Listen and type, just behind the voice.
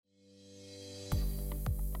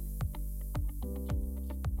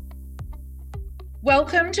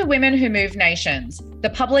Welcome to Women Who Move Nations, the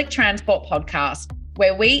public transport podcast,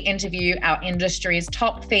 where we interview our industry's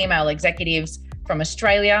top female executives from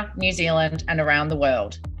Australia, New Zealand, and around the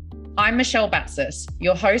world. I'm Michelle Batsis,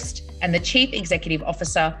 your host and the Chief Executive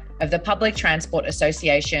Officer of the Public Transport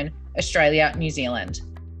Association, Australia, New Zealand.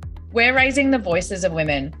 We're raising the voices of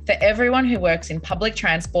women for everyone who works in public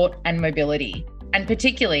transport and mobility, and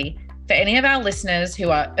particularly for any of our listeners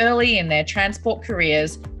who are early in their transport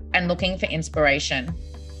careers and looking for inspiration.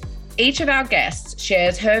 Each of our guests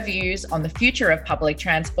shares her views on the future of public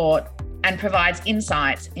transport and provides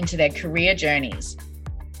insights into their career journeys.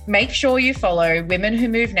 Make sure you follow Women Who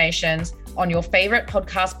Move Nations on your favourite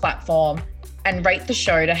podcast platform and rate the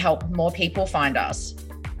show to help more people find us.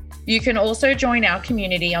 You can also join our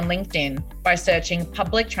community on LinkedIn by searching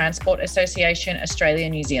Public Transport Association Australia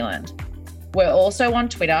New Zealand. We're also on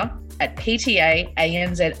Twitter at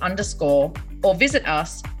PTAANZ_, or visit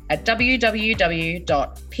us at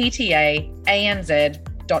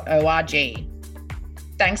www.ptaanz.org.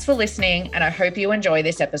 Thanks for listening, and I hope you enjoy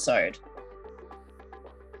this episode.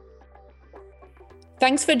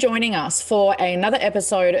 Thanks for joining us for another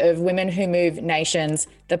episode of Women Who Move Nations,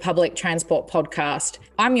 the public transport podcast.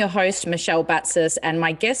 I'm your host, Michelle Batsis, and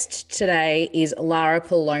my guest today is Lara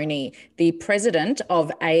Poloni, the president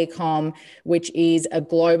of AECOM, which is a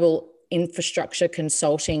global infrastructure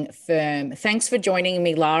consulting firm. Thanks for joining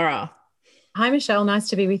me, Lara. Hi, Michelle. Nice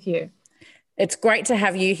to be with you. It's great to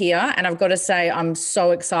have you here. And I've got to say, I'm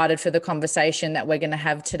so excited for the conversation that we're going to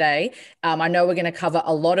have today. I know we're going to cover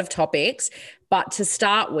a lot of topics, but to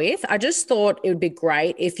start with, I just thought it would be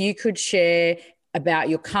great if you could share about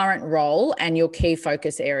your current role and your key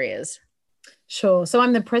focus areas. Sure. So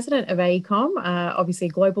I'm the president of AECOM, obviously a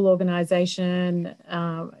global organisation.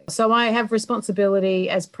 So I have responsibility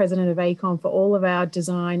as president of AECOM for all of our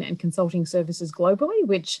design and consulting services globally,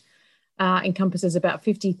 which encompasses about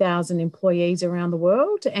 50,000 employees around the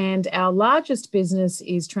world. And our largest business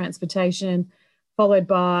is transportation, followed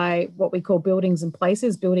by what we call buildings and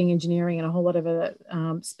places, building engineering, and a whole lot of other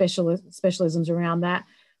specialisms around that.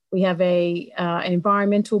 We have an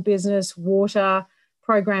environmental business, water,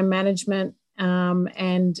 program management,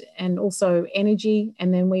 and also energy.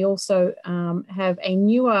 And then we also have a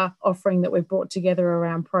newer offering that we've brought together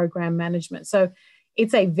around program management. So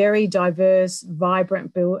it's a very diverse,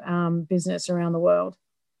 vibrant business around the world.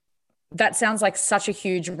 That sounds like such a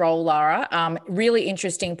huge role, Lara. Really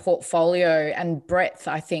interesting portfolio and breadth,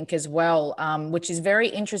 I think, as well, which is very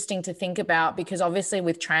interesting to think about because obviously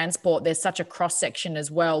with transport, there's such a cross-section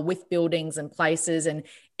as well with buildings and places and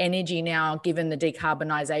energy now, given the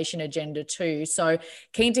decarbonisation agenda too. So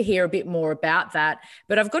keen to hear a bit more about that.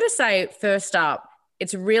 But I've got to say, first up,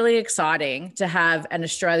 it's really exciting to have an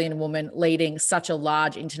Australian woman leading such a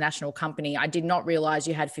large international company. I did not realise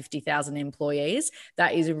you had 50,000 employees.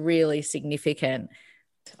 That is really significant.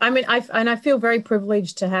 I mean, I feel very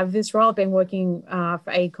privileged to have this role. I've been working for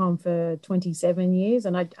AECOM for 27 years,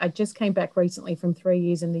 and I just came back recently from 3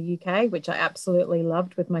 years in the UK, which I absolutely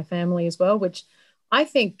loved with my family as well, which I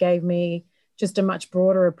think gave me just a much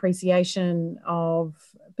broader appreciation of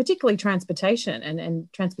particularly transportation and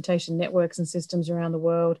transportation networks and systems around the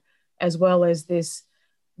world, as well as this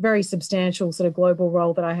very substantial sort of global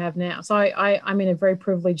role that I have now. So I'm in a very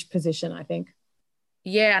privileged position, I think.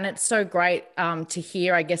 Yeah, and it's so great to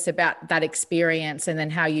hear, I guess, about that experience and then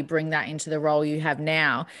how you bring that into the role you have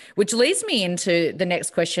now, which leads me into the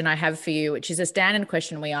next question I have for you, which is a standard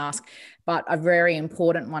question we ask, but a very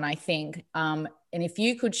important one, I think. And if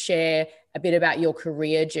you could share a bit about your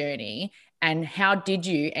career journey and how did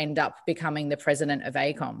you end up becoming the president of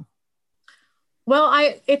AECOM? Well,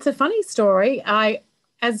 it's a funny story.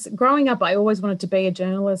 As growing up, I always wanted to be a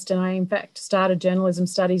journalist, and I, in fact, started journalism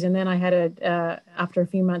studies. And then I had after a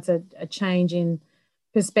few months, a change in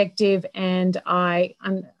perspective, and I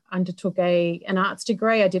undertook an arts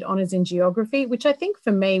degree. I did honours in geography, which I think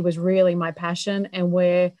for me was really my passion, and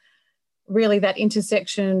where really that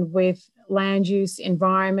intersection with land use,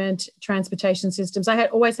 environment, transportation systems. I had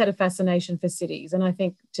always had a fascination for cities, and I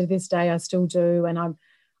think to this day I still do. And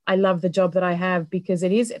I love the job that I have because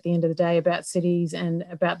it is at the end of the day about cities and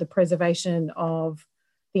about the preservation of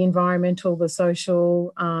the environmental, the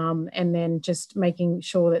social, and then just making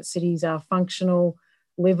sure that cities are functional,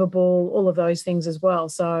 livable, all of those things as well.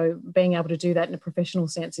 So being able to do that in a professional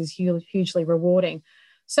sense is hugely rewarding.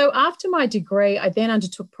 So after my degree, I then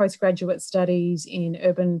undertook postgraduate studies in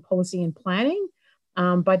urban policy and planning.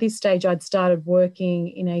 By this stage, I'd started working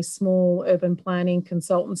in a small urban planning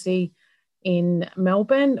consultancy in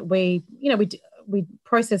Melbourne. We we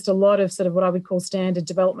processed a lot of sort of what I would call standard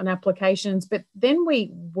development applications, but then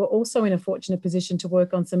we were also in a fortunate position to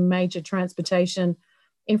work on some major transportation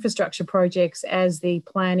infrastructure projects as the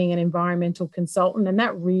planning and environmental consultant. And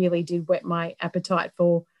that really did whet my appetite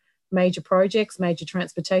for major projects, major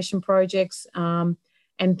transportation projects. And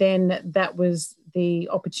then that was the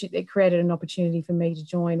opportunity, it created an opportunity for me to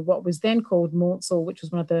join what was then called Maunsell, which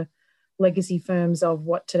was one of the legacy firms of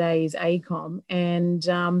what today is AECOM. And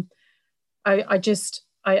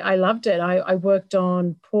I loved it. I worked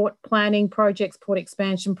on port planning projects, port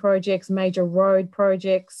expansion projects, major road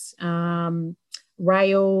projects,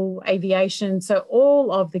 rail, aviation. So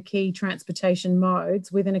all of the key transportation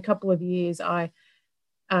modes. Within a couple of years, I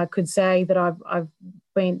could say that I've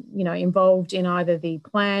been, involved in either the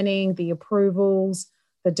planning, the approvals,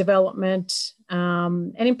 the development,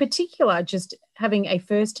 and in particular, just having a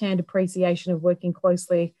first-hand appreciation of working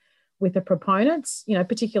closely with the proponents,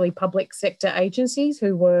 particularly public sector agencies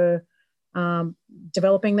who were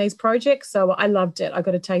developing these projects. So I loved it. I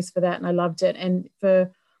got a taste for that and I loved it. And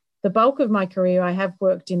for the bulk of my career, I have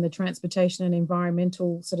worked in the transportation and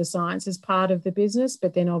environmental sort of sciences part of the business,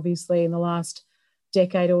 but then obviously in the last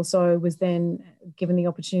decade or so was then given the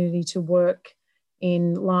opportunity to work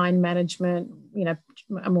in line management,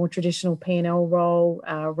 a more traditional P&L role,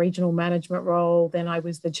 regional management role. Then I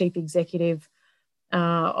was the chief executive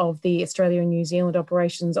of the Australia and New Zealand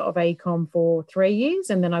operations of AECOM for 3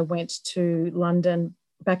 years. And then I went to London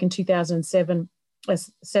back in 2017,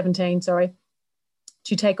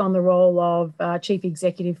 to take on the role of chief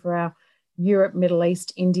executive for our Europe, Middle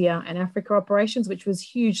East, India and Africa operations, which was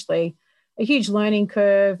a huge learning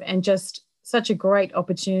curve and just such a great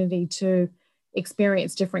opportunity to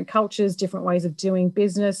experience different cultures, different ways of doing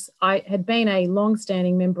business. I had been a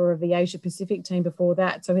long-standing member of the Asia Pacific team before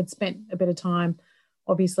that, so had spent a bit of time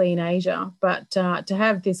obviously in Asia, but to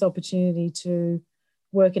have this opportunity to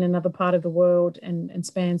work in another part of the world and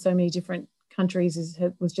span so many different countries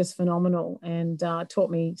was just phenomenal and taught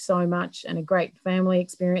me so much, and a great family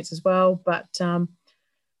experience as well. But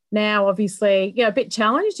now obviously, a bit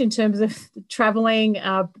challenged in terms of traveling,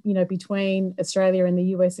 between Australia and the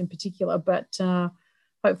US in particular, but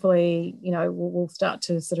hopefully, we'll start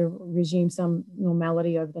to sort of resume some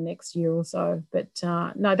normality over the next year or so. But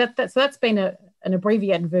no, that's been an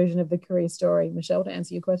abbreviated version of the career story, Michelle, to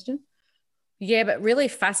answer your question. Yeah, but really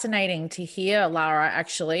fascinating to hear, Lara,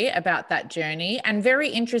 actually, about that journey, and very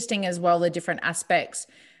interesting as well, the different aspects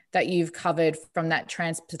that you've covered from that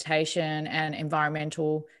transportation and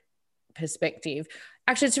environmental perspective.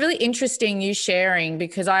 Actually, it's really interesting you sharing,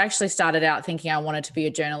 because I actually started out thinking I wanted to be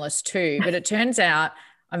a journalist too, but it turns out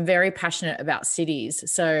I'm very passionate about cities.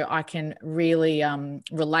 So I can really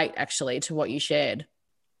relate actually to what you shared.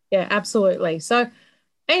 Yeah, absolutely. So,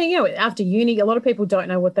 and after uni, a lot of people don't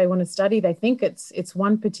know what they want to study. They think it's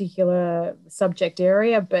one particular subject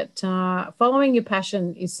area, but following your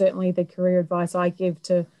passion is certainly the career advice I give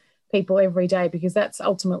to people every day, because that's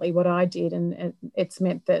ultimately what I did, and it's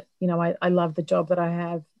meant that I love the job that I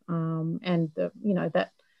have, and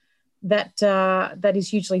that is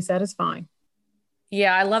hugely satisfying.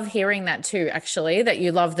 Yeah, I love hearing that too, actually, that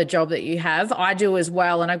you love the job that you have. I do as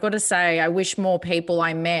well. And I've got to say, I wish more people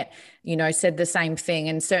I met, said the same thing.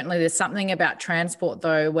 And certainly there's something about transport,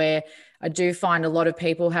 though, where I do find a lot of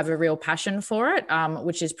people have a real passion for it,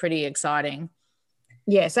 which is pretty exciting.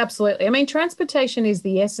 Yes, absolutely. I mean, transportation is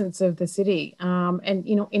the essence of the city, and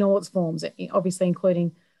in all its forms, obviously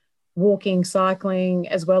including walking, cycling,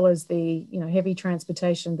 as well as the heavy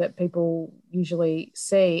transportation that people usually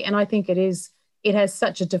see. And I think it has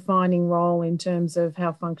such a defining role in terms of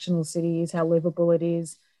how functional a city is, how livable it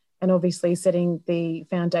is, and obviously setting the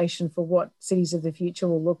foundation for what cities of the future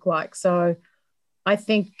will look like. So I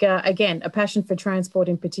think, again, a passion for transport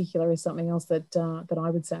in particular is something else that I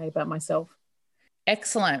would say about myself.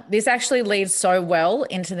 Excellent. This actually leads so well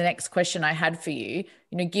into the next question I had for you.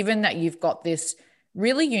 Given that you've got this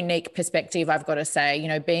really unique perspective, I've got to say,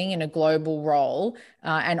 being in a global role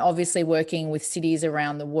and obviously working with cities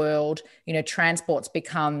around the world, transport's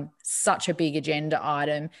become such a big agenda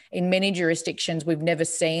item. In many jurisdictions, we've never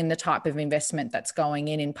seen the type of investment that's going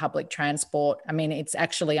in public transport. I mean, it's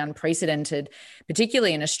actually unprecedented,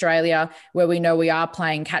 particularly in Australia, where we know we are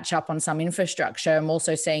playing catch up on some infrastructure. I'm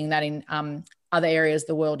also seeing that in other areas of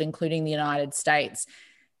the world, including the United States.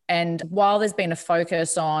 And while there's been a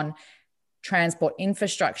focus on transport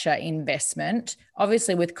infrastructure investment,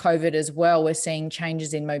 obviously with COVID as well, we're seeing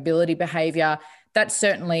changes in mobility behaviour. That's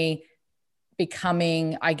certainly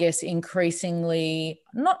becoming, I guess, increasingly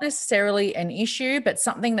not necessarily an issue, but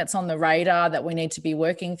something that's on the radar that we need to be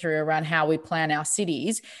working through around how we plan our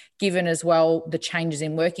cities, given as well the changes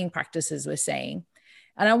in working practices we're seeing.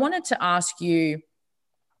 And I wanted to ask you,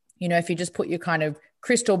 if you just put your kind of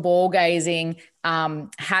crystal ball gazing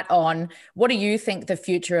hat on, what do you think the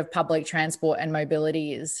future of public transport and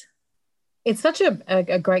mobility is? It's such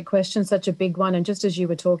a great question, such a big one. And just as you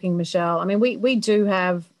were talking, Michelle, I mean, we do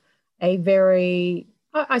have a very,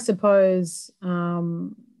 I suppose,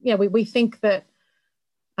 we think that,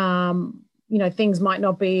 things might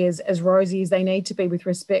not be as rosy as they need to be with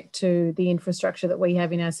respect to the infrastructure that we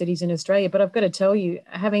have in our cities in Australia. But I've got to tell you,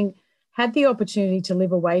 having had the opportunity to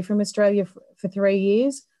live away from Australia for 3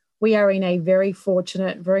 years, we are in a very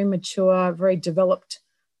fortunate, very mature, very developed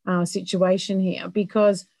situation here,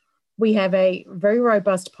 because we have a very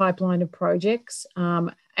robust pipeline of projects.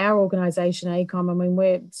 Our organisation, AECOM, I mean,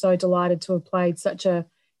 we're so delighted to have played such a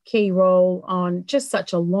key role on just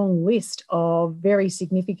such a long list of very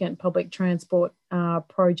significant public transport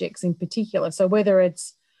projects in particular. So whether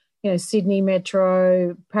it's Sydney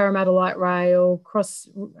Metro, Parramatta Light Rail,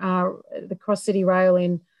 the Cross City Rail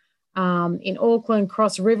in Auckland,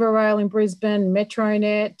 Cross River Rail in Brisbane,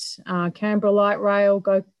 Metronet, Canberra Light Rail,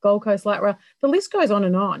 Gold Coast Light Rail. The list goes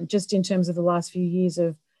on, just in terms of the last few years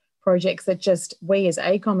of projects that just we as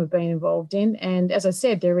AECOM have been involved in. And as I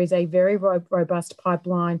said, there is a very robust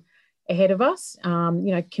pipeline ahead of us,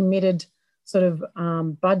 committed sort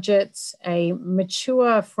of budgets, a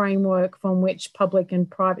mature framework from which public and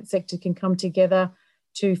private sector can come together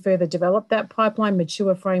to further develop that pipeline,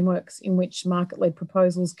 mature frameworks in which market-led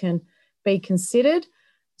proposals can be considered.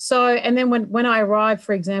 So, and then when I arrived,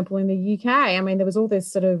 for example, in the UK, I mean, there was all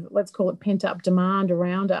this sort of, let's call it pent-up demand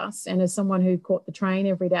around us. And as someone who caught the train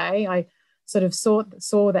every day, I sort of saw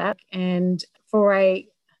that. And for a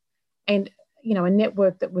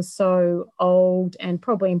network that was so old and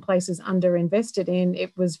probably in places underinvested in,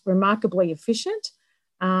 it was remarkably efficient.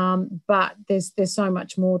 But there's so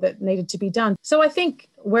much more that needed to be done. So I think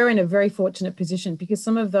we're in a very fortunate position because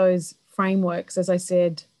some of those frameworks, as I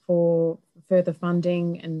said, for further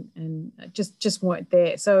funding and just weren't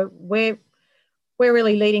there. So we're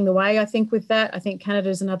really leading the way, I think, with that. I think Canada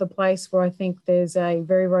is another place where I think there's a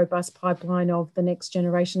very robust pipeline of the next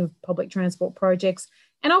generation of public transport projects.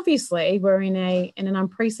 And obviously, we're in an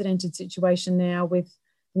unprecedented situation now with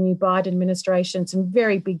the new Biden administration, some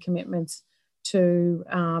very big commitments to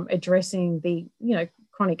addressing the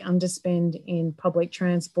chronic underspend in public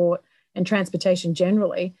transport and transportation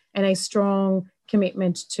generally, and a strong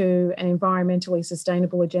commitment to an environmentally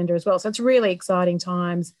sustainable agenda as well. So it's really exciting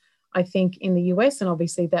times, I think, in the US, and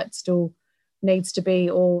obviously that still needs to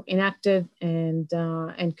be all enacted and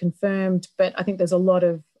confirmed. But I think there's a lot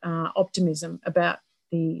of optimism about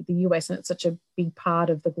the US, and it's such a big part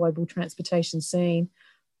of the global transportation scene.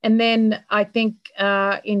 And then I think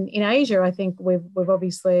in Asia, I think we've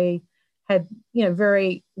obviously had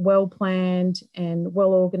very well planned and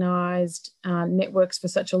well organised networks for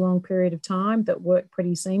such a long period of time that work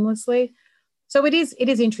pretty seamlessly. So it is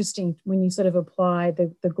interesting when you sort of apply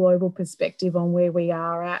the global perspective on where we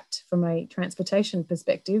are at from a transportation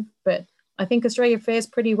perspective. But I think Australia fares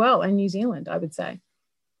pretty well, and New Zealand, I would say.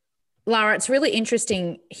 Lara, it's really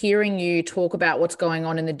interesting hearing you talk about what's going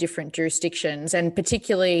on in the different jurisdictions, and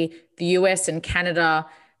particularly the US and Canada,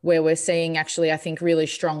 where we're seeing actually, I think, really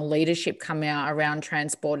strong leadership come out around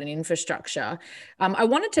transport and infrastructure. I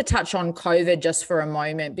wanted to touch on COVID just for a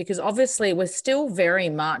moment, because obviously we're still very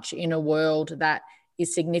much in a world that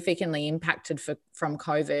is significantly impacted from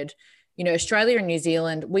COVID. Australia and New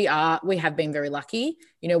Zealand, we have been very lucky.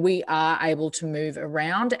 We are able to move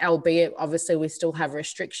around, albeit obviously we still have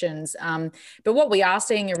restrictions. But what we are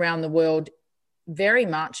seeing around the world very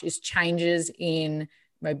much is changes in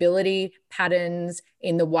mobility patterns,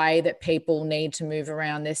 in the way that people need to move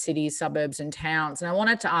around their cities, suburbs and towns. And I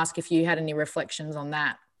wanted to ask if you had any reflections on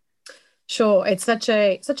that. Sure. It's such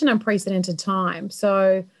an unprecedented time.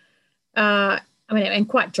 So, and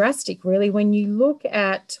quite drastic, really, when you look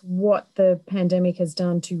at what the pandemic has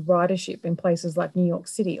done to ridership in places like New York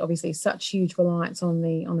City. Obviously, such huge reliance on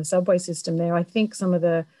the subway system there. I think some of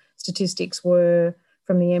the statistics were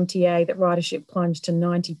from the MTA that ridership plunged to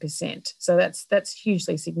 90%. So that's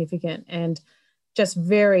hugely significant, and just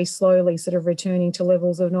very slowly sort of returning to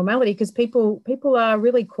levels of normality, because people are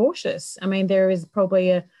really cautious. I mean, there is probably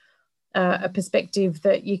a perspective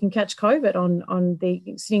that you can catch COVID on the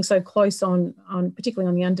sitting so close on particularly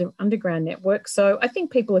on the underground network. So I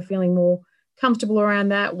think people are feeling more comfortable around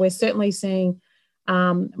that. We're certainly seeing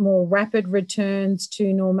more rapid returns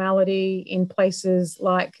to normality in places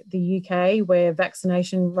like the UK, where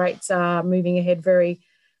vaccination rates are moving ahead very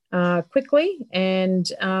quickly,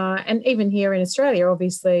 and even here in Australia,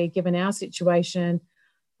 obviously, given our situation,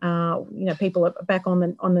 people are back on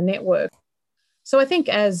the network. So I think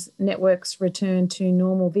as networks return to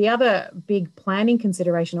normal, the other big planning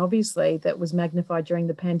consideration, obviously, that was magnified during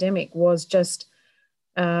the pandemic was just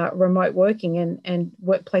remote working and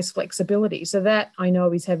workplace flexibility. So that I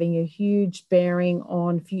know is having a huge bearing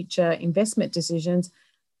on future investment decisions.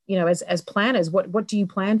 As planners, what do you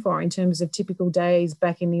plan for in terms of typical days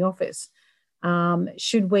back in the office?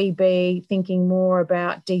 Should we be thinking more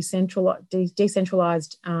about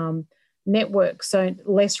decentralized networks, so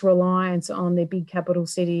less reliance on the big capital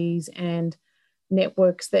cities and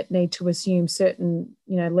networks that need to assume certain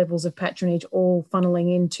levels of patronage, all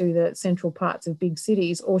funneling into the central parts of big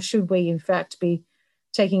cities? Or should we in fact be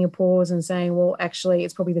taking a pause and saying, well, actually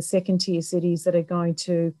it's probably the second tier cities that are going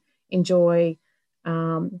to enjoy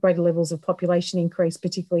greater levels of population increase,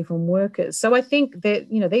 particularly from workers? So I think that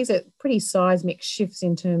these are pretty seismic shifts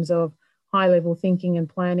in terms of high level thinking and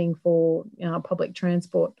planning for public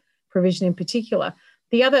transport provision in particular.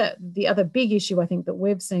 The other big issue I think that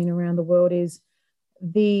we've seen around the world is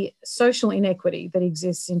the social inequity that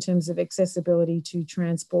exists in terms of accessibility to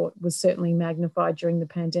transport was certainly magnified during the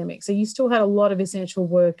pandemic. So you still had a lot of essential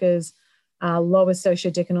workers, lower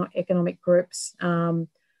socioeconomic groups,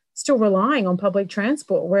 still relying on public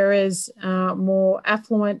transport, whereas more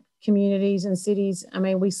affluent communities and cities,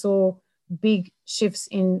 we saw big shifts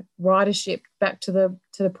in ridership back to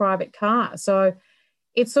the private car. So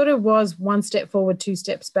it sort of was one step forward, two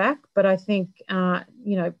steps back. But I think,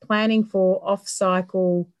 planning for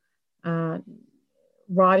off-cycle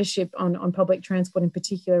ridership on public transport in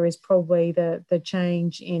particular is probably the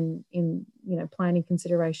change in planning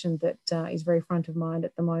consideration that is very front of mind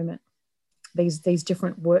at the moment. These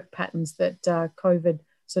different work patterns that COVID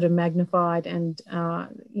sort of magnified, and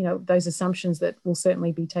those assumptions that will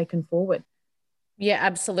certainly be taken forward. Yeah,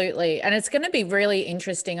 absolutely. And it's going to be really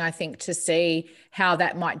interesting, I think, to see how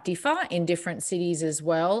that might differ in different cities as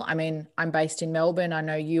well. I'm based in Melbourne. I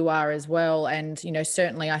know you are as well. And,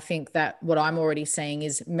 certainly I think that what I'm already seeing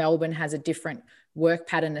is Melbourne has a different work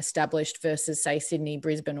pattern established versus, say, Sydney,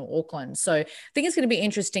 Brisbane or Auckland. So I think it's going to be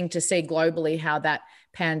interesting to see globally how that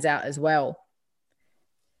pans out as well.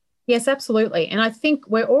 Yes, absolutely. And I think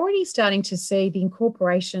we're already starting to see the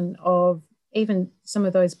incorporation of even some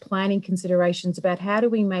of those planning considerations about how do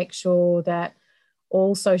we make sure that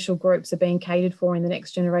all social groups are being catered for in the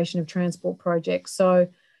next generation of transport projects. So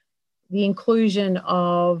the inclusion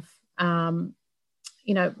of, on,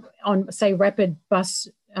 say, rapid bus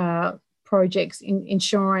projects,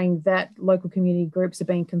 ensuring that local community groups are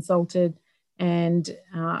being consulted and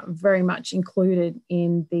very much included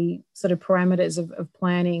in the sort of parameters of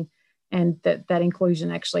planning, and that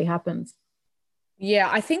inclusion actually happens. Yeah,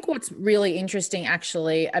 I think what's really interesting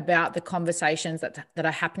actually about the conversations that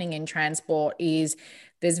are happening in transport is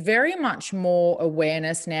there's very much more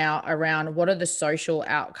awareness now around what are the social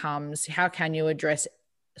outcomes, how can you address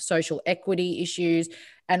social equity issues,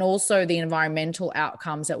 and also the environmental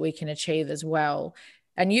outcomes that we can achieve as well.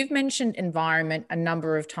 And you've mentioned environment a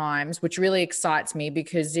number of times, which really excites me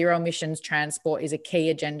because zero emissions transport is a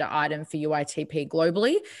key agenda item for UITP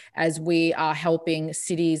globally, as we are helping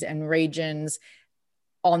cities and regions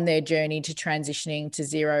on their journey to transitioning to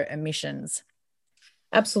zero emissions.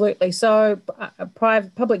 Absolutely. So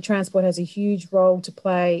public transport has a huge role to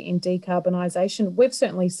play in decarbonisation. We've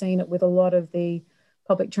certainly seen it with a lot of the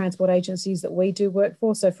public transport agencies that we do work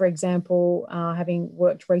for. So, for example, having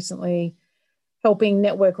worked recently helping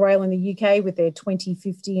Network Rail in the UK with their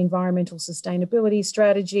 2050 environmental sustainability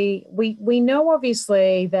strategy, we know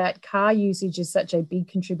obviously that car usage is such a big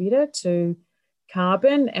contributor to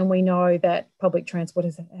carbon, and we know that public transport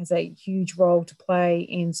has a huge role to play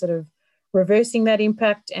in sort of reversing that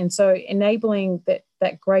impact. And so enabling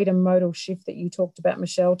that greater modal shift that you talked about,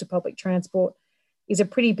 Michelle, to public transport is a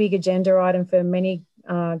pretty big agenda item for many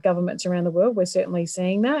governments around the world. We're certainly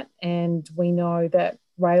seeing that, and we know that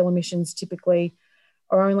rail emissions typically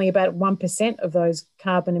are only about 1% of those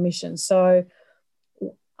carbon emissions. So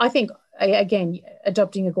I think, again,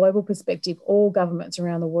 adopting a global perspective, all governments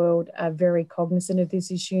around the world are very cognizant of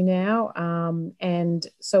this issue now. And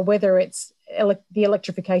so whether it's the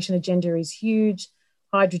electrification agenda is huge,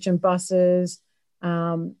 hydrogen buses,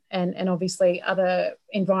 and obviously other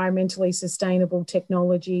environmentally sustainable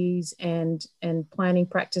technologies and planning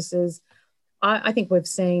practices, I think we've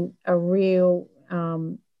seen a real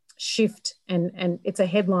shift, and it's a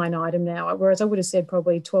headline item now, whereas I would have said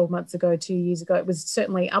probably 12 months ago, 2 years ago, it was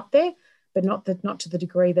certainly up there, but not to the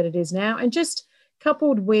degree that it is now. And just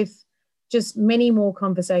coupled with just many more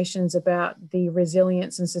conversations about the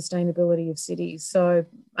resilience and sustainability of cities. So,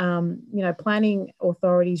 planning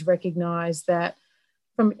authorities recognise that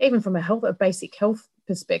from a basic health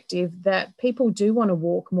perspective, that people do want to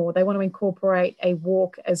walk more. They want to incorporate a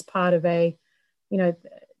walk as part of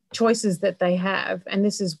choices that they have. And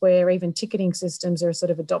this is where even ticketing systems are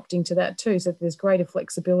sort of adopting to that too. So there's greater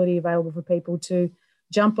flexibility available for people to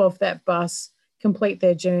jump off that bus, complete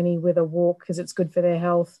their journey with a walk because it's good for their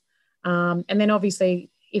health. And then obviously,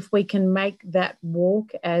 if we can make that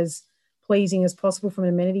walk as pleasing as possible from an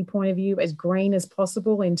amenity point of view, as green as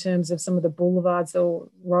possible in terms of some of the boulevards or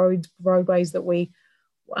roadways that we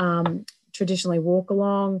traditionally walk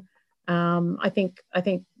along, I think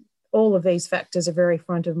all of these factors are very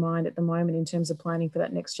front of mind at the moment in terms of planning for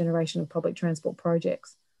that next generation of public transport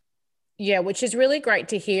projects. Yeah, which is really great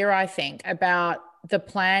to hear, I think, about the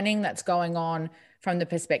planning that's going on from the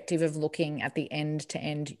perspective of looking at the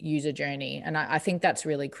end-to-end user journey. And I think that's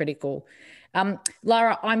really critical.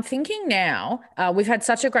 Lara, I'm thinking now, we've had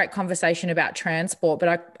such a great conversation about transport,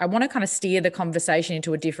 but I want to kind of steer the conversation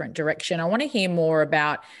into a different direction. I want to hear more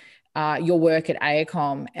about your work at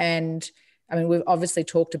AECOM. And I mean, we've obviously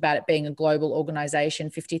talked about it being a global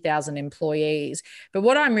organization, 50,000 employees. But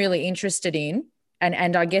what I'm really interested in,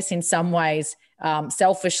 and I guess in some ways,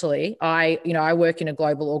 selfishly, I work in a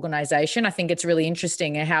global organization. I think it's really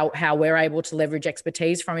interesting how we're able to leverage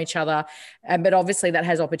expertise from each other. But obviously that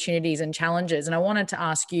has opportunities and challenges. And I wanted to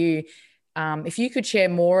ask you, if you could share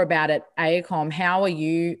more about it, AECOM, how are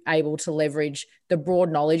you able to leverage the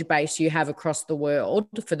broad knowledge base you have across the world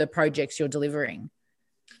for the projects you're delivering?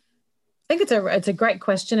 I think it's a great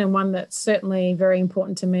question, and one that's certainly very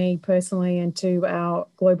important to me personally and to our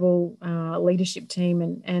global leadership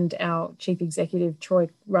team and our Chief Executive, Troy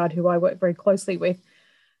Rudd, who I work very closely with.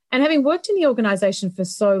 And having worked in the organisation for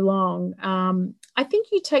so long, I think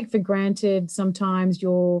you take for granted sometimes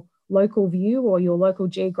your local view or your local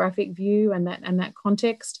geographic view and that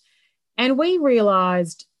context. And we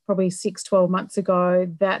realised probably 12 months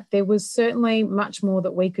ago that there was certainly much more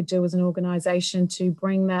that we could do as an organisation to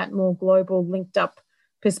bring that more global linked up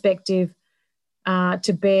perspective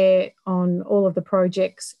to bear on all of the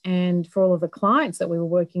projects and for all of the clients that we were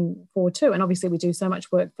working for too. And obviously we do so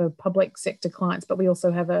much work for public sector clients, but we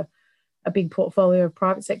also have a big portfolio of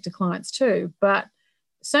private sector clients too. But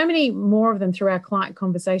so many more of them through our client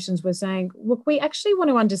conversations were saying, look, we actually want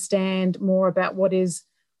to understand more about what is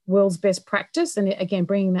world's best practice. And again,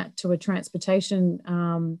 bringing that to a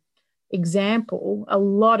transportation example, a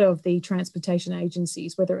lot of the transportation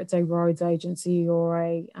agencies, whether it's a roads agency or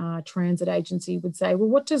a transit agency, would say, well,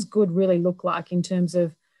 what does good really look like in terms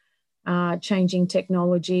of changing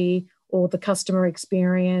technology or the customer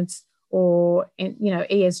experience or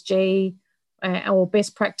ESG or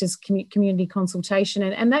best practice community consultation.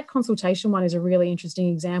 And that consultation one is a really interesting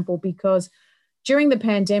example because during the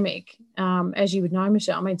pandemic, as you would know,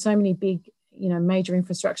 Michelle, I mean, so many big, major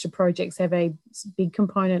infrastructure projects have a big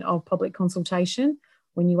component of public consultation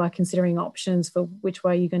when you are considering options for which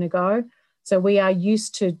way you're going to go. So we are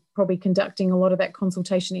used to probably conducting a lot of that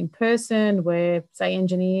consultation in person where, say,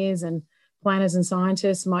 engineers and planners and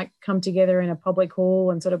scientists might come together in a public hall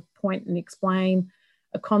and sort of point and explain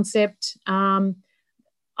a concept.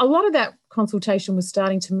 A lot of that consultation was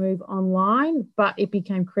starting to move online, but it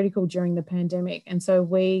became critical during the pandemic. And so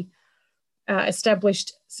we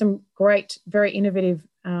established some great, very innovative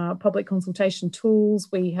public consultation tools.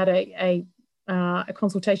 We had a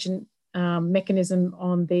consultation mechanism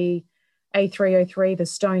on the A303, the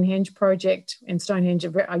Stonehenge project. And Stonehenge,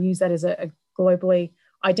 I use that as a globally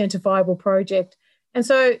identifiable project. And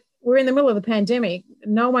so we're in the middle of the pandemic.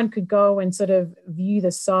 No one could go and sort of view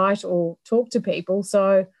the site or talk to people.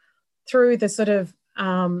 So through the sort of,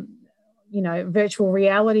 virtual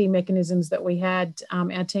reality mechanisms that we had,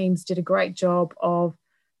 our teams did a great job of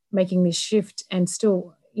making this shift and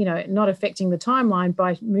still, not affecting the timeline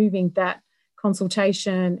by moving that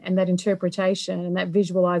consultation and that interpretation and that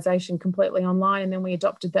visualization completely online. And then we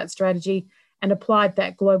adopted that strategy and applied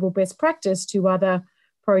that global best practice to other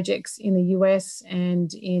projects in the US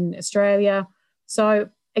and in Australia. So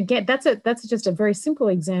again, that's just a very simple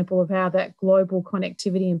example of how that global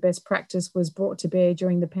connectivity and best practice was brought to bear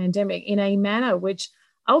during the pandemic in a manner which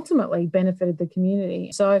ultimately benefited the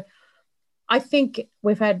community. So I think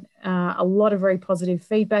we've had a lot of very positive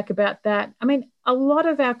feedback about that. I mean, a lot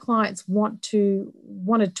of our clients want to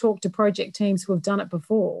talk to project teams who have done it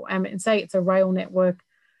before. And say it's a rail network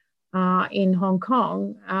in Hong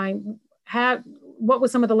Kong. What were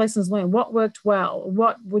some of the lessons learned? What worked well?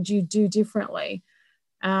 What would you do differently?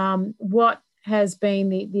 What has been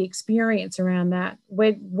the experience around that.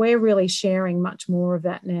 We're really sharing much more of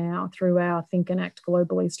that now through our Think and Act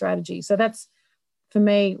Globally strategy. So that's, for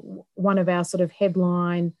me, one of our sort of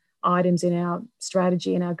headline items in our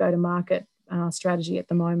strategy and our go-to-market strategy at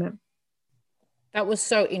the moment. That was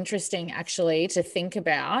so interesting, actually, to think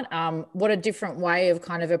about. What a different way of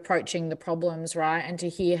kind of approaching the problems, right? And to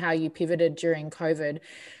hear how you pivoted during COVID.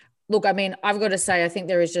 Look, I mean, I've got to say, I think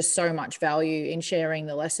there is just so much value in sharing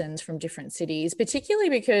the lessons from different cities, particularly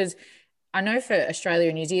because I know for Australia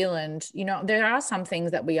and New Zealand, you know, there are some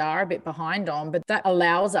things that we are a bit behind on, but that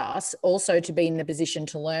allows us also to be in the position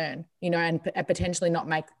to learn, you know, and potentially not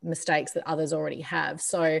make mistakes that others already have.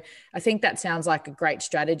 So I think that sounds like a great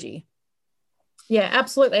strategy. Yeah,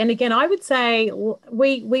 absolutely. And again, I would say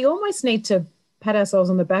we almost need to pat ourselves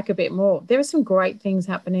on the back a bit more. There are some great things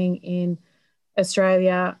happening in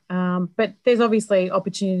Australia, but there's obviously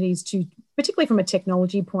opportunities to, particularly from a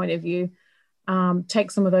technology point of view,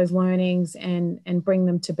 take some of those learnings and bring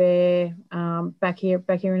them to bear back here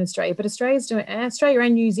in Australia. But Australia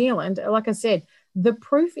and New Zealand, like I said, the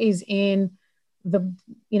proof is in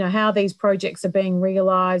how these projects are being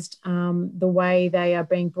realised, the way they are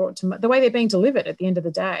being the way they're being delivered at the end of the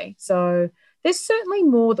day. So there's certainly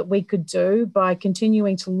more that we could do by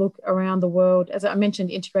continuing to look around the world. As I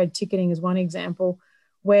mentioned, integrated ticketing is one example,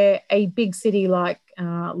 where a big city like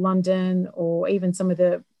London, or even some of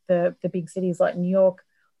the big cities like New York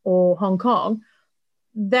or Hong Kong,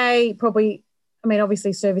 they probably, I mean,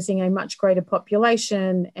 obviously servicing a much greater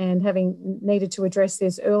population and having needed to address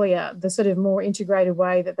this earlier, the sort of more integrated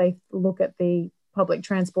way that they look at the public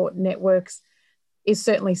transport networks is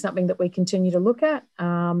certainly something that we continue to look at.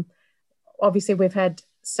 Obviously, we've had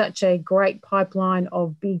such a great pipeline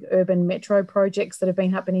of big urban metro projects that have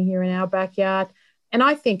been happening here in our backyard. And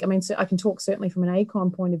I think, I mean, so I can talk certainly from an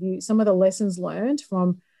AECOM point of view, some of the lessons learned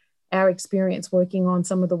from our experience working on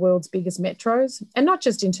some of the world's biggest metros, and not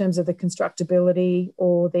just in terms of the constructability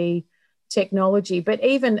or the technology, but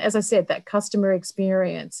even, as I said, that customer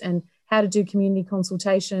experience and how to do community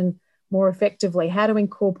consultation more effectively, how to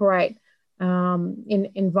incorporate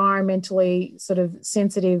in environmentally sort of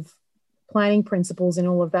sensitive planning principles and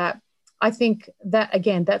all of that. I think that,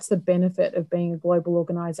 again, that's the benefit of being a global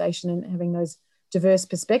organisation and having those diverse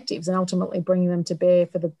perspectives and ultimately bringing them to bear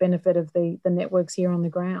for the benefit of the networks here on the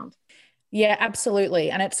ground. Yeah, absolutely.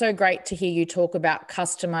 And it's so great to hear you talk about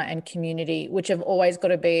customer and community, which have always got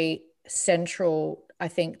to be central, I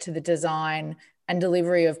think, to the design and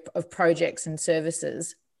delivery of projects and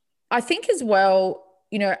services. I think as well,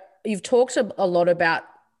 you know, you've talked a lot about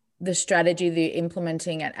the strategy that you're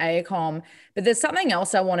implementing at AECOM, but there's something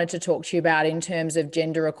else I wanted to talk to you about in terms of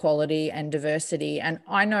gender equality and diversity. And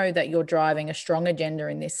I know that you're driving a strong agenda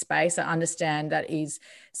in this space. I understand that is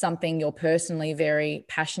something you're personally very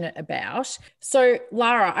passionate about. So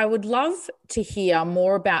Lara, I would love to hear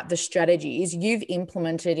more about the strategies you've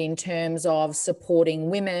implemented in terms of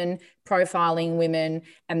supporting women, profiling women,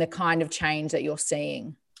 and the kind of change that you're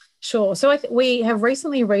seeing. Sure. So we have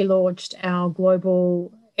recently relaunched our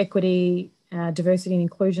global equity, diversity and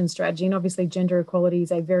inclusion strategy. And obviously gender equality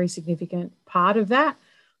is a very significant part of that.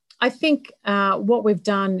 I think what we've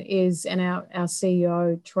done is, and our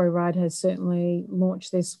CEO, Troy Rudd, has certainly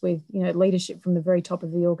launched this with, you know, leadership from the very top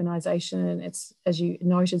of the organisation. And it's, as you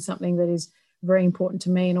noted, something that is very important to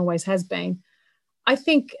me and always has been. I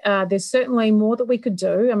think there's certainly more that we could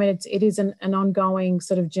do. I mean, it is an ongoing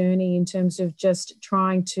sort of journey in terms of just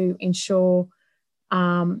trying to ensure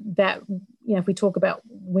that, you know, if we talk about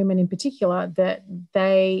women in particular, that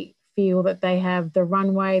they feel that they have the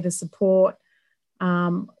runway, the support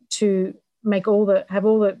to have all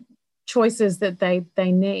the choices that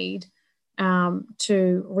they need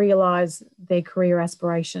to realise their career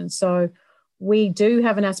aspirations. So we do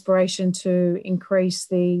have an aspiration to increase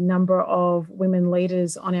the number of women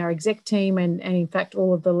leaders on our exec team and in fact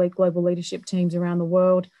all of the global leadership teams around the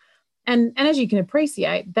world. And as you can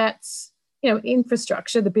appreciate, that's, you know,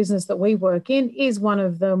 infrastructure, the business that we work in, is one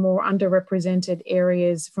of the more underrepresented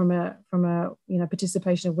areas from a you know,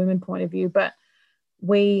 participation of women point of view. But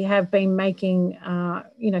we have been making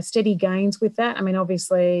you know, steady gains with that. I mean,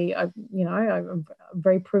 obviously, I'm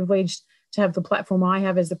very privileged to have the platform I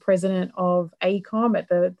have as the president of AECOM at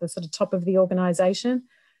the sort of top of the organisation.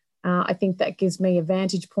 I think that gives me a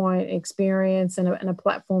vantage point, experience, and a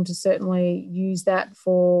platform to certainly use that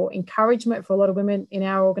for encouragement for a lot of women in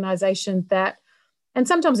our organisation. And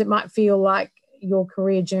sometimes it might feel like your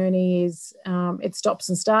career journey is, it stops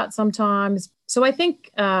and starts sometimes. So I think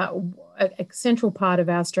a central part of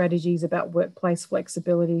our strategy is about workplace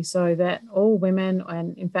flexibility, so that all women,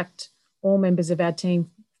 and in fact all members of our team,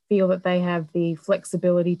 feel that they have the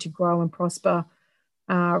flexibility to grow and prosper,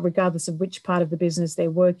 regardless of which part of the business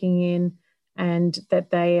they're working in, and that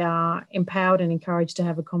they are empowered and encouraged to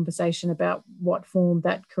have a conversation about what form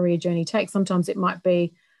that career journey takes. Sometimes it might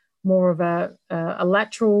be more of a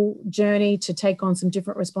lateral journey to take on some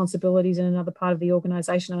different responsibilities in another part of the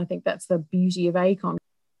organisation. And I think that's the beauty of AECOM.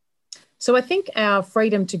 So I think our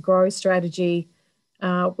Freedom to Grow strategy,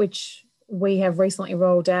 which we have recently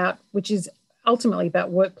rolled out, which is ultimately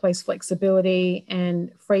about workplace flexibility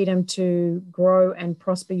and freedom to grow and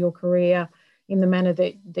prosper your career in the manner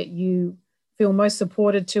that you feel most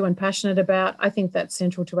supported to and passionate about. I think that's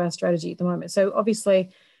central to our strategy at the moment. So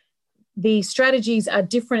obviously the strategies are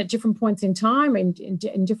different at different points in time and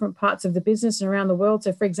in different parts of the business and around the world.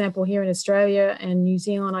 So for example, here in Australia and New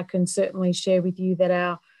Zealand, I can certainly share with you that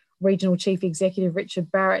our Regional Chief Executive,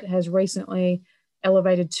 Richard Barrett, has recently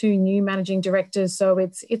elevated 2 new managing directors. So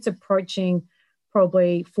it's approaching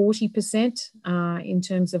probably 40% in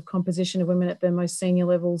terms of composition of women at the most senior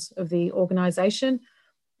levels of the organisation.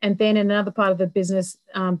 And then in another part of the business,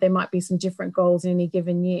 there might be some different goals in any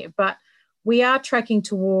given year. But we are tracking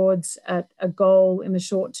towards a goal in the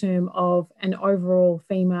short term of an overall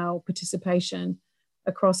female participation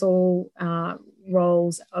across all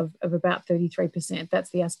roles of about 33%.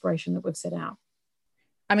 That's the aspiration that we've set out.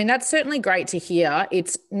 I mean, that's certainly great to hear.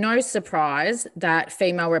 It's no surprise that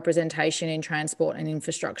female representation in transport and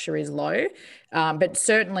infrastructure is low. But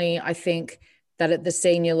certainly I think that at the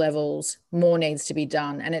senior levels, more needs to be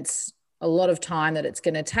done. And it's a lot of time that it's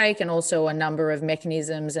going to take, and also a number of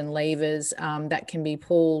mechanisms and levers that can be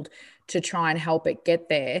pulled to try and help it get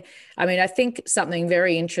there. I mean, I think something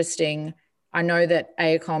very interesting, I know that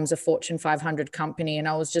AECOM's a Fortune 500 company, and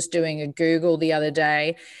I was just doing a Google the other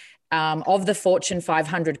day of the Fortune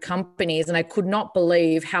 500 companies, and I could not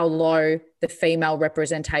believe how low the female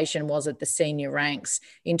representation was at the senior ranks.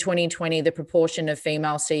 In 2020, the proportion of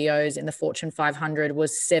female CEOs in the Fortune 500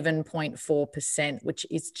 was 7.4%, which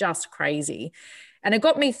is just crazy. And it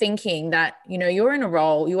got me thinking that, you know, you're in a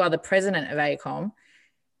role, you are the president of AECOM.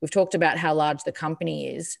 We've talked about how large the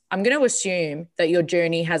company is. I'm going to assume that your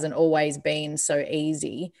journey hasn't always been so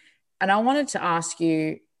easy. And I wanted to ask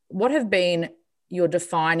you, what have been your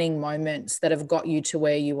defining moments that have got you to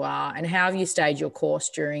where you are, and how have you stayed your course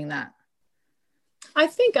during that? I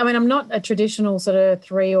think, I mean, I'm not a traditional sort of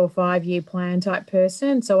 3 or 5 year plan type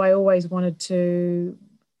person. So I always wanted to,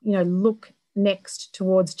 you know, look next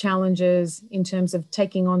towards challenges in terms of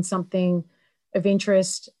taking on something of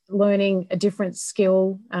interest, learning a different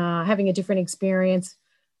skill, having a different experience,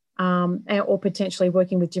 or potentially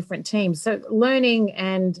working with different teams. So learning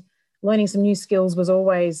some new skills was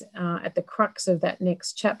always at the crux of that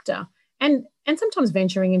next chapter. And sometimes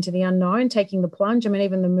venturing into the unknown, taking the plunge. I mean,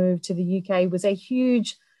 even the move to the UK was a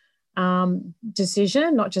huge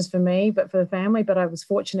decision, not just for me, but for the family. But I was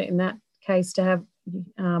fortunate in that case to have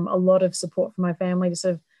a lot of support from my family to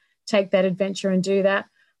sort of take that adventure and do that.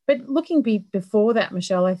 But looking before that,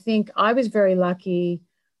 Michelle, I think I was very lucky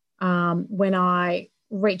when I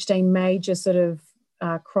reached a major sort of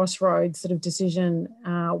crossroads sort of decision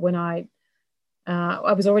when I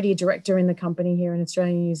was already a director in the company here in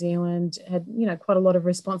Australia and New Zealand, had, you know, quite a lot of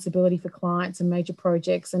responsibility for clients and major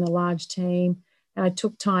projects and a large team. And I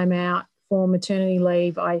took time out for maternity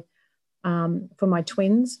leave for my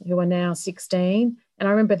twins, who are now 16. And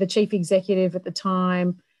I remember the chief executive at the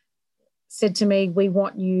time said to me, "We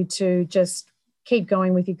want you to just keep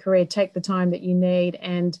going with your career, take the time that you need."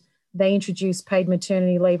 And they introduced paid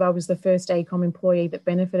maternity leave. I was the first AECOM employee that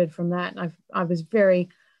benefited from that. And I was very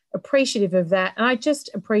appreciative of that. And I just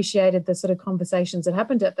appreciated the sort of conversations that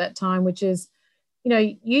happened at that time, which is, you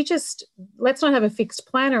know, let's not have a fixed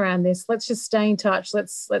plan around this. Let's just stay in touch.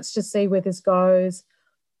 Let's just see where this goes.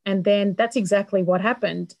 And then that's exactly what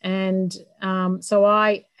happened. And so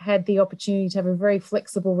I had the opportunity to have a very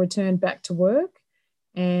flexible return back to work.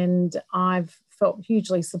 And I've felt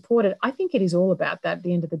hugely supported. I think it is all about that at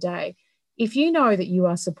the end of the day. If you know that you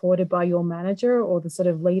are supported by your manager or the sort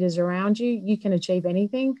of leaders around you, you can achieve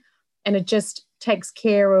anything. And it just takes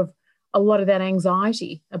care of a lot of that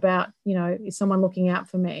anxiety about, you know, is someone looking out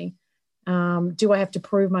for me? Do I have to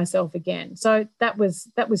prove myself again? So that was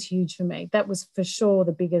huge for me. That was for sure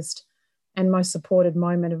the biggest and most supported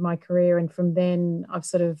moment of my career. And from then I've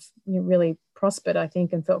sort of, you know, really prospered, I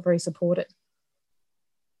think, and felt very supported.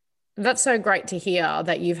 That's so great to hear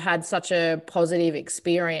that you've had such a positive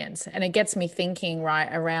experience. And it gets me thinking, right,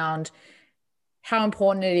 around how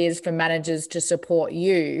important it is for managers to support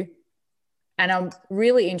you. And I'm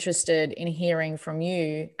really interested in hearing from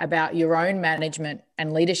you about your own management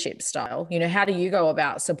and leadership style. You know, how do you go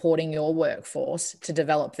about supporting your workforce to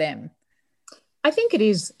develop them? I think it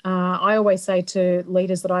is. I always say to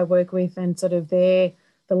leaders that I work with and sort of the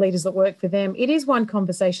leaders that work for them, it is one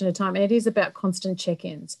conversation at a time, and it is about constant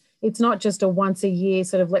check-ins. It's not just a once a year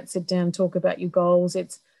sort of let's sit down and talk about your goals.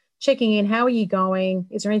 It's checking in. How are you going?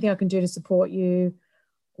 Is there anything I can do to support you?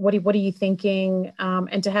 What are you thinking?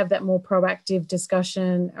 And to have that more proactive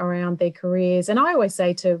discussion around their careers. And I always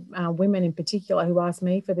say to women in particular who ask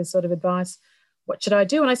me for this sort of advice, what should I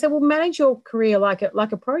do? And I say, well, manage your career like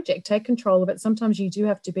a project. Take control of it. Sometimes you do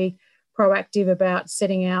have to be proactive about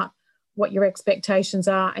setting out what your expectations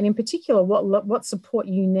are, and in particular, what support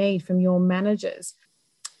you need from your managers.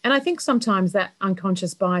 And I think sometimes that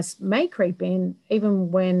unconscious bias may creep in,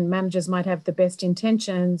 even when managers might have the best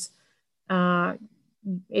intentions.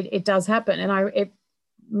 It does happen. And it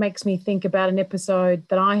makes me think about an episode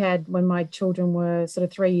that I had when my children were sort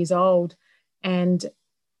of 3 years old, and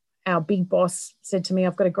our big boss said to me,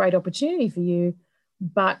 I've got a great opportunity for you,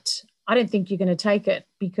 but I don't think you're going to take it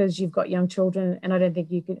because you've got young children, and I don't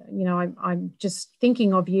think you can, I'm just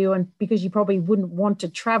thinking of you, and because you probably wouldn't want to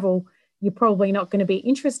travel, you're probably not going to be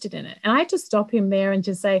interested in it. And I had to stop him there and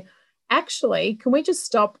just say, actually, can we just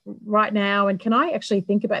stop right now? And can I actually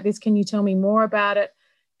think about this? Can you tell me more about it?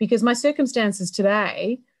 Because my circumstances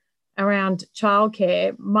today around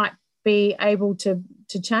childcare might be able to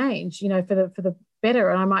change, for the better,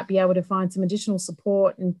 and I might be able to find some additional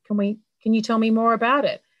support. And can you tell me more about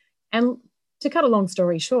it? And to cut a long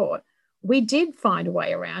story short, we did find a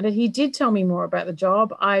way around it. He did tell me more about the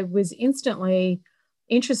job. I was instantly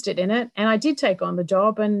interested in it, and I did take on the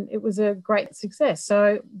job, and it was a great success.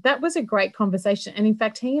 So that was a great conversation. And in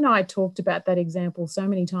fact, he and I talked about that example so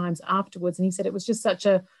many times afterwards. And he said it was just such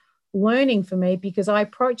a learning for me, because I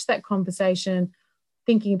approached that conversation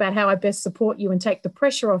thinking about how I best support you and take the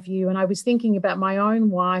pressure off you. And I was thinking about my own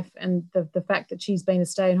wife and the fact that she's been a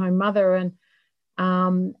stay-at-home mother. And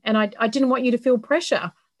I didn't want you to feel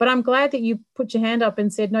pressure, but I'm glad that you put your hand up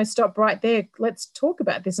and said, no, stop right there. Let's talk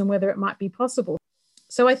about this and whether it might be possible.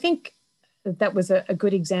 So I think that was a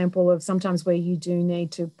good example of sometimes where you do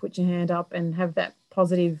need to put your hand up and have that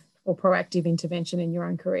positive or proactive intervention in your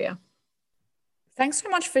own career. Thanks so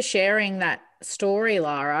much for sharing that story,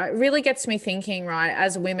 Lara. It really gets me thinking, right?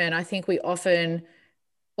 As women, I think we often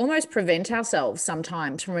almost prevent ourselves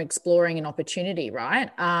sometimes from exploring an opportunity, right?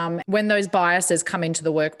 When those biases come into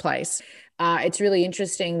the workplace, it's really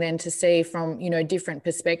interesting then to see from, different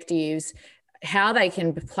perspectives how they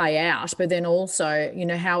can play out, but then also,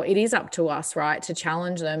 how it is up to us, right, to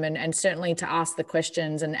challenge them and certainly to ask the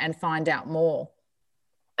questions and find out more.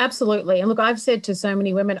 Absolutely. And look, I've said to so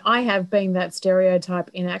many women, I have been that stereotype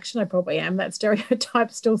in action. I probably am that stereotype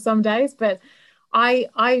still some days, but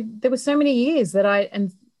there were so many years that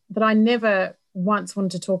I never once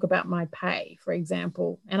wanted to talk about my pay, for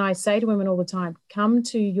example. And I say to women all the time, come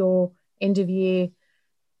to your end of year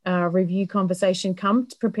review conversation, come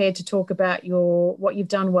prepared to talk about what you've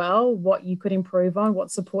done well, what you could improve on, what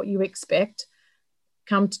support you expect.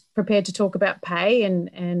 Come prepared to talk about pay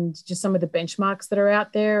and just some of the benchmarks that are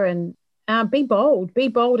out there, and be bold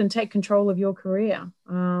and take control of your career.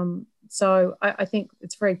 So I think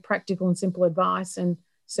it's very practical and simple advice, and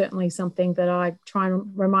certainly something that I try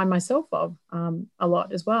and remind myself of a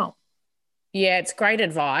lot as well. Yeah, it's great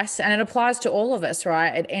advice, and it applies to all of us,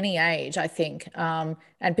 right, at any age, I think. And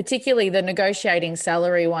particularly the negotiating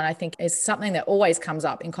salary one, I think, is something that always comes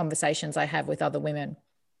up in conversations I have with other women.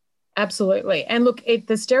 Absolutely. And look,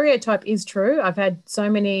 the stereotype is true. I've had so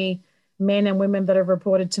many men and women that have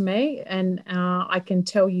reported to me, and I can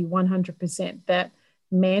tell you 100% that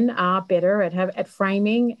men are better at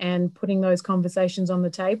framing and putting those conversations on the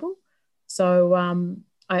table. So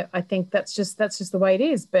I think that's just the way it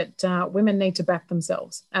is. But women need to back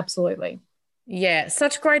themselves. Absolutely. Yeah,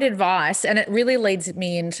 such great advice. And it really leads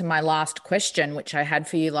me into my last question, which I had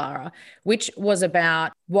for you, Lara, which was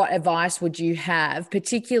about what advice would you have,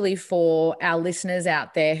 particularly for our listeners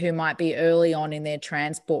out there who might be early on in their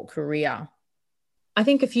transport career? I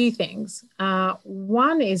think a few things.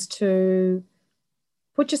 One is to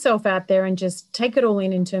put yourself out there and just take it all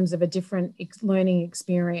in terms of a different learning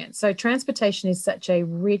experience. So transportation is such a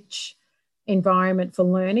rich environment for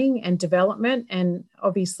learning and development. And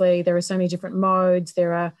obviously there are so many different modes.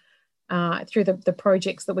 There are, through the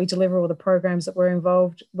projects that we deliver or the programs that we're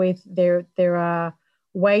involved with, there are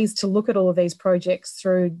ways to look at all of these projects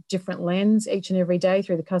through different lens each and every day,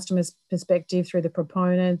 through the customer's perspective, through the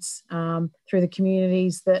proponents, through the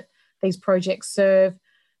communities that these projects serve.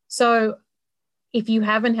 So if you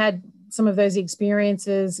haven't had some of those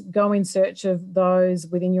experiences, go in search of those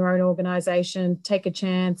within your own organisation, take a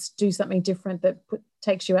chance, do something different that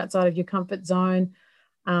takes you outside of your comfort zone.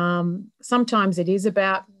 Sometimes it is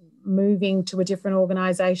about moving to a different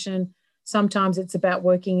organisation. Sometimes it's about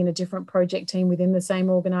working in a different project team within the same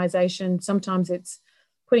organisation. Sometimes it's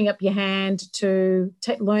putting up your hand to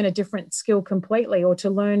learn a different skill completely, or to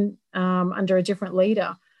learn under a different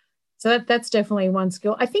leader. So that's definitely one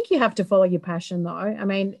skill. I think you have to follow your passion, though. I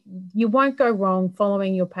mean, you won't go wrong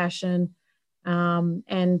following your passion,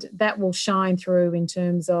 and that will shine through in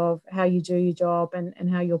terms of how you do your job and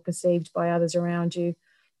how you're perceived by others around you.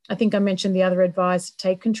 I think I mentioned the other advice: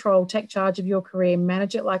 take control, take charge of your career,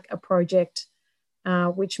 manage it like a project,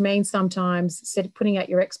 which means sometimes putting out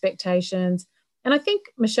your expectations. And I think,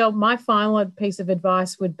 Michelle, my final piece of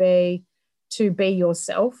advice would be to be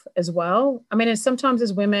yourself as well. I mean, sometimes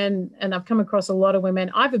as women, and I've come across a lot of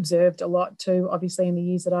women, I've observed a lot too, obviously, in the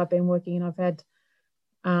years that I've been working, and I've had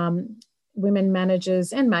women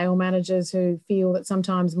managers and male managers who feel that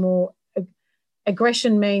sometimes more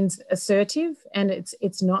aggression means assertive, and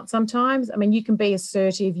it's not sometimes. I mean, you can be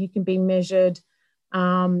assertive, you can be measured,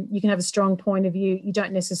 you can have a strong point of view. You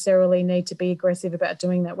don't necessarily need to be aggressive about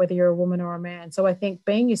doing that, whether you're a woman or a man. So I think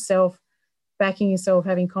being yourself, backing yourself,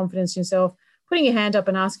 having confidence in yourself, putting your hand up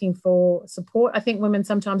and asking for support. I think women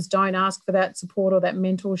sometimes don't ask for that support or that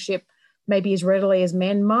mentorship maybe as readily as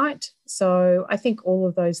men might. So I think all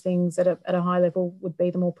of those things at a high level would be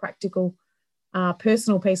the more practical,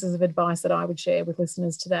 personal pieces of advice that I would share with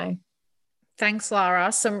listeners today. Thanks,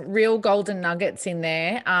 Lara. Some real golden nuggets in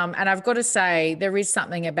there. And I've got to say, there is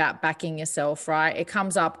something about backing yourself, right? It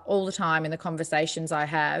comes up all the time in the conversations I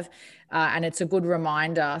have, and it's a good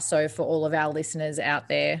reminder. So for all of our listeners out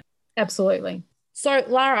there. Absolutely. So,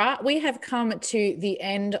 Lara, we have come to the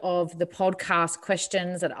end of the podcast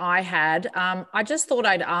questions that I had. I just thought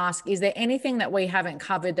I'd ask, is there anything that we haven't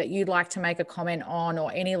covered that you'd like to make a comment on,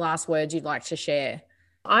 or any last words you'd like to share?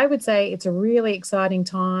 I would say it's a really exciting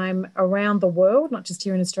time around the world, not just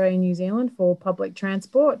here in Australia and New Zealand, for public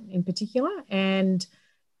transport in particular, and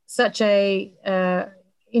such a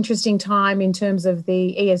interesting time in terms of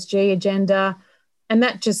the ESG agenda. And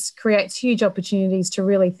that just creates huge opportunities to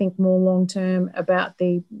really think more long-term about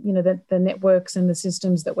the networks and the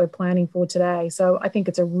systems that we're planning for today. So I think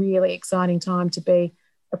it's a really exciting time to be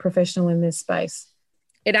a professional in this space.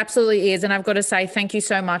 It absolutely is. And I've got to say, thank you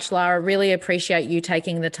so much, Lara. Really appreciate you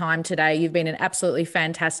taking the time today. You've been an absolutely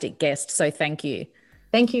fantastic guest. So thank you.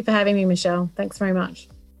 Thank you for having me, Michelle. Thanks very much.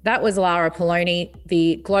 That was Lara Poloni,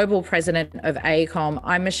 the Global President of AECOM.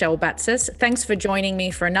 I'm Michelle Batsis. Thanks for joining me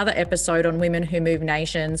for another episode on Women Who Move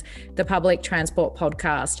Nations, the Public Transport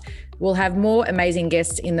Podcast. We'll have more amazing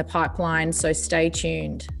guests in the pipeline, so stay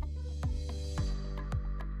tuned.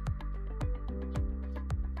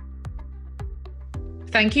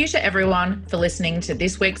 Thank you to everyone for listening to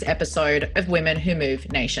this week's episode of Women Who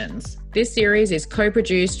Move Nations. This series is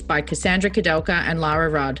co-produced by Cassandra Kadelka and Lara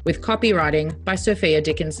Rudd, with copywriting by Sophia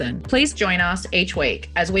Dickinson. Please join us each week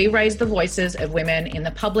as we raise the voices of women in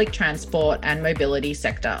the public transport and mobility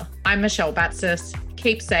sector. I'm Michelle Batsis.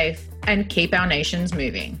 Keep safe and keep our nations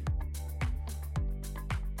moving.